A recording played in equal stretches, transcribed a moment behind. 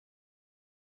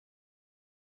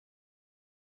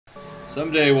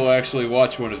Someday we'll actually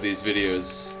watch one of these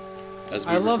videos as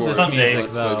we record this music,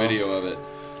 let's play video of it.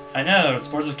 I know, it's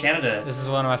Sports of Canada. This is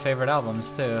one of my favorite albums,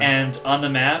 too. And on the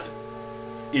map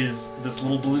is this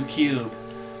little blue cube.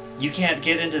 You can't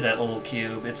get into that little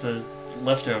cube. It's a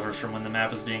leftover from when the map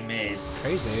was being made.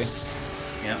 Crazy.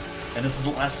 Yep. And this is the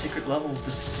last secret level,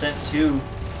 Descent 2,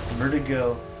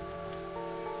 Vertigo.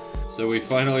 So we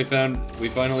finally found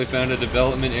a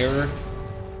development error.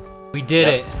 We did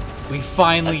it. We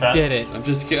finally did it. I'm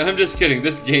just kidding.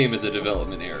 This game is a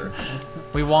development error.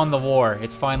 We won the war.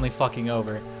 It's finally fucking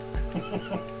over.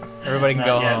 Everybody can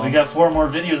go home. We got 4 more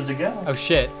videos to go. Oh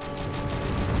shit.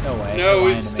 No way. No,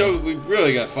 we've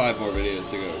really got 5 more videos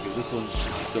to go because this one's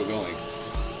still going.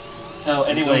 Oh,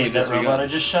 anyway, that robot I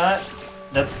just shot,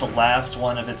 that's the last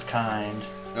one of its kind.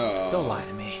 Oh. Don't lie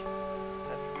to me.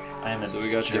 I am a So we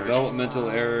got jerk. developmental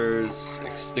errors,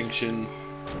 extinction.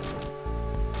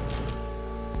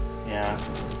 Yeah.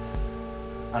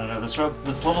 I don't know, this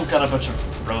level's got a bunch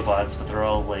of robots, but they're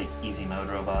all, like, easy mode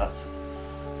robots.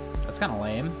 That's kind of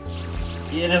lame.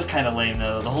 Yeah, it is kind of lame,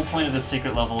 though. The whole point of this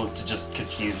secret level is to just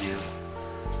confuse you.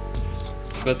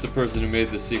 I bet the person who made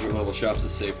this secret level shops a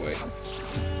Safeway.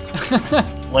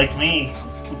 Like me.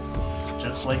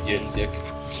 Just like You me. dick.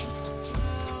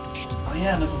 Oh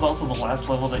yeah, and this is also the last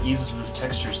level that uses this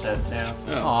texture set, too.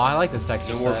 Oh, I like this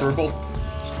texture No more set. purple?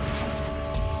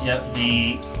 Yep,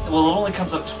 well, it only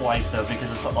comes up twice, though,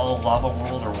 because it's all Lava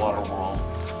World or Water World.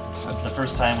 The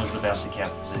first time was the Bouncy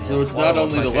Castle video. So it's Water not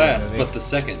World's only my the favorite last, movie. but the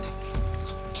second.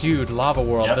 Dude, Lava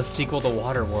World, Yep. the sequel to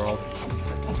Water World.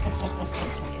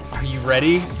 Are you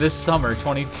ready? This summer,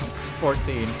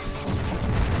 2014.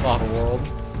 Lava World.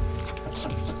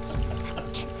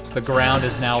 The ground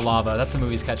is now lava. That's the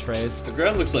movie's catchphrase. The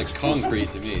ground looks like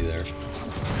concrete to me there.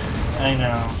 I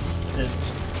know.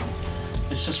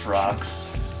 It's just rocks.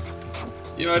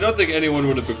 You know, I don't think anyone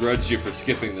would have begrudged you for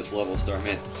skipping this level,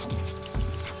 Starman.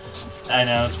 I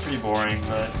know, it's pretty boring,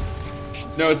 but...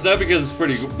 No, it's not because it's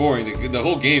pretty boring. The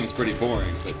whole game is pretty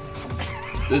boring,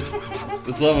 but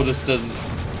this level just doesn't...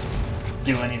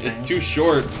 do anything. It's too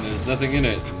short, and there's nothing in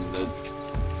it. And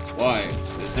why?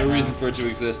 There's no reason for it to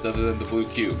exist other than the blue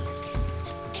cube.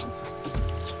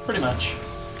 Pretty much.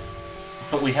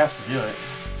 But we have to do it.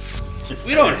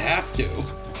 We don't have to.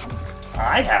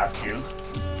 I have to.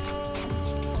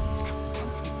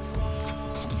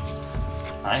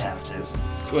 I have to.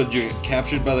 What, did you get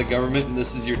captured by the government and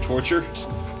this is your torture?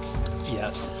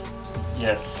 Yes.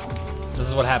 Yes. This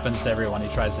is what happens to everyone who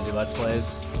tries to do Let's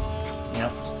Plays.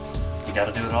 Yep. You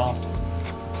gotta do it all.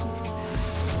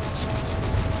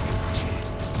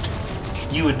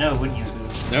 You would know, wouldn't you,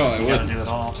 Goose? No, I You wouldn't. gotta do it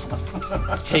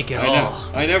all. Take it I all.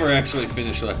 know. I never actually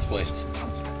finish Let's Plays.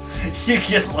 You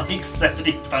get like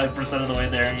 75% of the way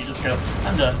there and you just go,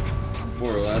 I'm done.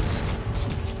 More or less.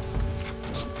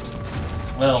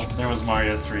 Well, there was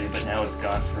Mario 3, but now it's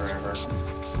gone forever.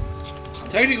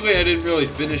 Technically, I didn't really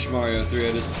finish Mario 3.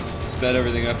 I just sped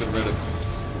everything up and read a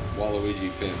Waluigi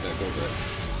fanfic over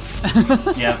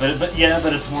it.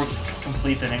 but it's more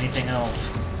complete than anything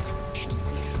else.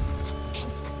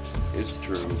 It's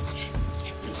true.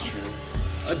 It's true.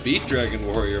 I beat Dragon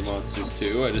Warrior Monsters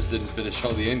 2. I just didn't finish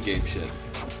all the endgame shit.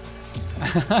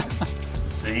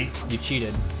 See? You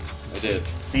cheated. I did.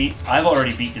 See, I've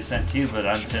already beat Descent 2, but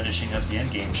I'm finishing up the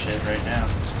endgame shit right now.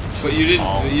 But you didn't.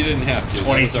 Oh. You didn't have to.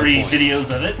 23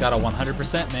 videos of it. Got a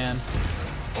 100%, man.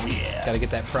 Oh yeah. Gotta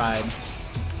get that pride.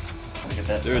 Gotta get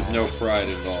that. There is no pride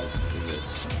involved in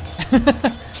this.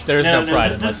 There is no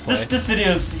pride in Let's Play. This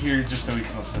video's here just so we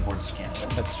can listen to Boards of Canada.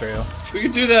 That's true. We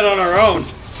could do that on our own.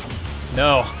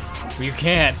 No, you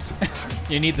can't.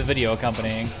 You need the video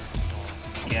accompanying.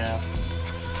 Yeah.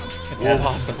 It's Well,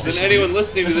 impossible. then anyone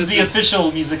listening to This this, is the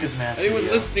official Music is Math anyone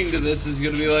video. listening to this is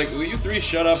gonna be like, "Will you three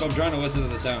shut up? I'm trying to listen to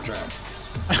the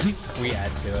soundtrack." We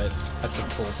add to it. That's the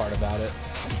cool part about it.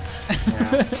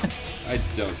 Yeah. I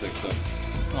don't think so.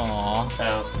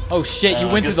 Aww. Oh shit, you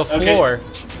I went to guess- the floor. okay.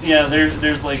 Yeah,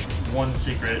 there's like one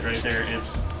secret right there.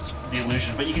 It's the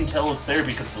illusion, but you can tell it's there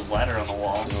because of the ladder on the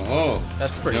wall. Oh.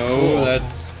 That's pretty no, cool.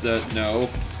 no.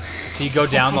 So you go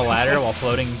down the ladder while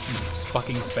floating in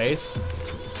fucking space?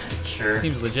 Sure.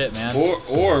 Seems legit, man.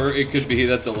 Or it could be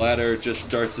that the ladder just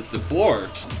starts at the floor,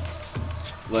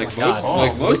 like my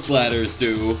God. most ladders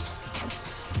do.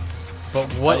 But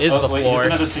what is the wait, floor? Here's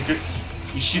another secret.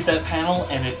 You shoot that panel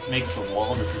and it makes the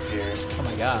wall disappear. Oh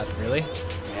my god, really?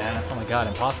 Yeah, Oh my god,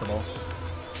 impossible.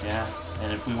 yeah.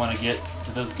 And if we want to get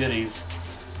to those goodies,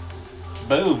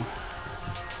 boom.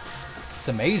 It's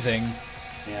amazing.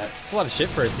 Yeah. It's a lot of shit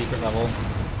for a secret level.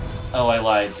 Oh, I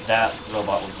lied. That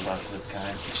robot was the last of its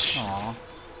kind. Aww.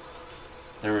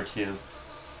 There were two.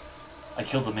 I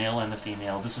killed the male and the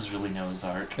female. This is really Noah's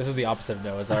Ark. This is the opposite of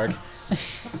Noah's Ark.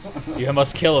 You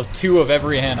must kill two of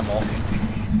every animal.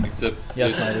 Except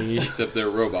yes, my liege. Except they're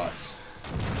robots.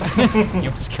 You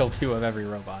must kill 2 of every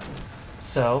robot.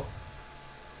 So.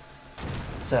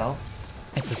 It's a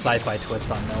sci-fi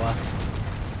twist on Noah.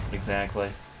 Exactly.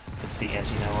 It's the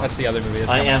anti-Noah. That's the other movie.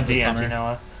 That's I coming am out this the summer.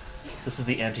 anti-Noah. This is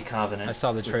the anti-Covenant. I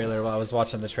saw the trailer while I was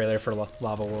watching the trailer for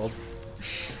Lava World.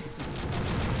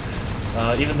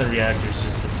 Even the reactor's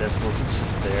just defenseless. It's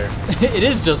just there. It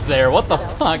is just there. What the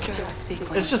fuck?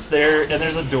 It's just there, and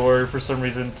there's a door for some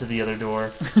reason to the other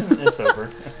door. It's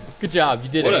over. Good job. You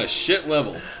did What it. a shit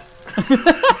level.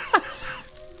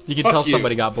 You can Fuck tell you.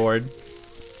 somebody got bored.